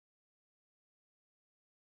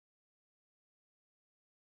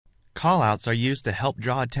Callouts are used to help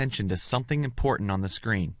draw attention to something important on the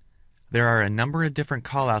screen. There are a number of different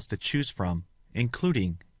callouts to choose from,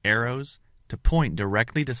 including arrows to point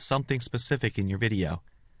directly to something specific in your video,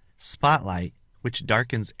 spotlight, which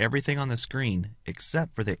darkens everything on the screen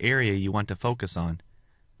except for the area you want to focus on,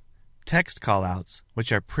 text callouts,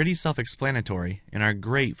 which are pretty self-explanatory and are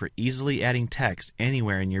great for easily adding text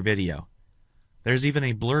anywhere in your video. There's even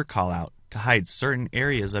a blur callout to hide certain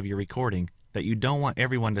areas of your recording that you don't want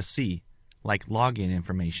everyone to see, like login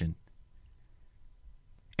information.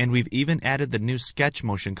 And we've even added the new sketch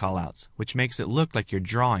motion callouts, which makes it look like you're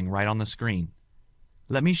drawing right on the screen.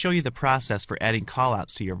 Let me show you the process for adding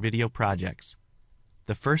callouts to your video projects.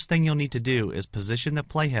 The first thing you'll need to do is position the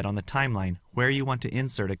playhead on the timeline where you want to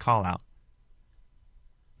insert a callout.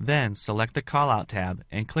 Then select the Callout tab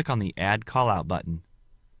and click on the Add Callout button.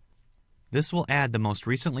 This will add the most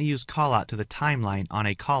recently used callout to the timeline on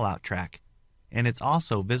a callout track, and it's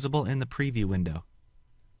also visible in the preview window.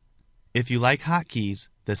 If you like hotkeys,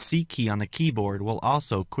 the C key on the keyboard will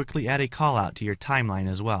also quickly add a callout to your timeline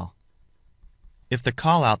as well. If the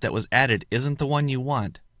callout that was added isn't the one you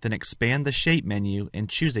want, then expand the Shape menu and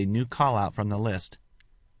choose a new callout from the list.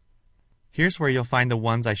 Here's where you'll find the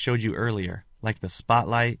ones I showed you earlier, like the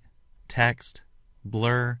Spotlight, Text,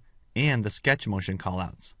 Blur, and the Sketch Motion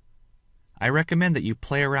callouts. I recommend that you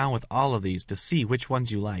play around with all of these to see which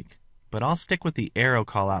ones you like, but I'll stick with the arrow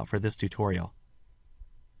callout for this tutorial.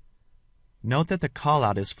 Note that the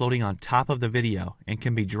callout is floating on top of the video and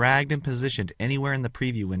can be dragged and positioned anywhere in the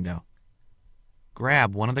preview window.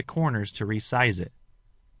 Grab one of the corners to resize it.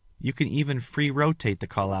 You can even free rotate the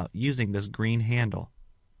callout using this green handle.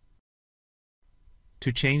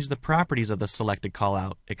 To change the properties of the selected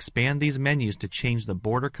callout, expand these menus to change the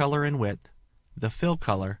border color and width, the fill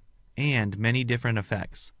color, and many different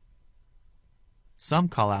effects. Some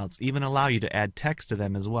callouts even allow you to add text to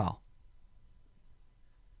them as well.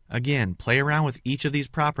 Again, play around with each of these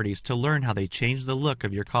properties to learn how they change the look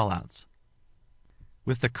of your callouts.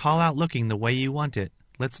 With the callout looking the way you want it,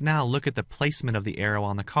 let's now look at the placement of the arrow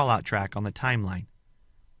on the callout track on the timeline.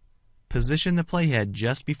 Position the playhead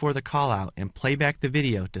just before the callout and play back the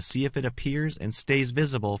video to see if it appears and stays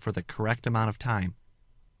visible for the correct amount of time.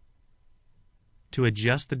 To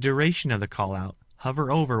adjust the duration of the callout,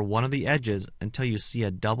 hover over one of the edges until you see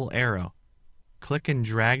a double arrow. Click and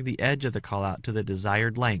drag the edge of the callout to the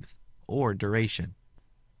desired length or duration.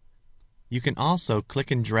 You can also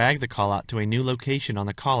click and drag the callout to a new location on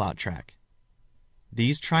the callout track.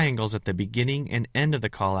 These triangles at the beginning and end of the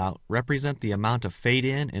callout represent the amount of fade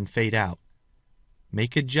in and fade out.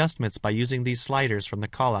 Make adjustments by using these sliders from the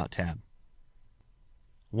Callout tab.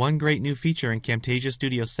 One great new feature in Camtasia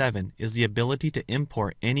Studio 7 is the ability to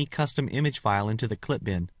import any custom image file into the clip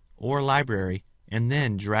bin or library and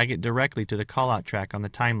then drag it directly to the callout track on the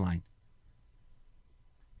timeline.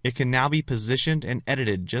 It can now be positioned and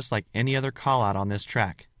edited just like any other callout on this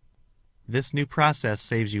track. This new process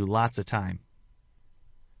saves you lots of time.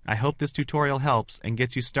 I hope this tutorial helps and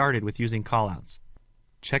gets you started with using callouts.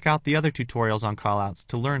 Check out the other tutorials on callouts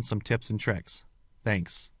to learn some tips and tricks.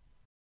 Thanks.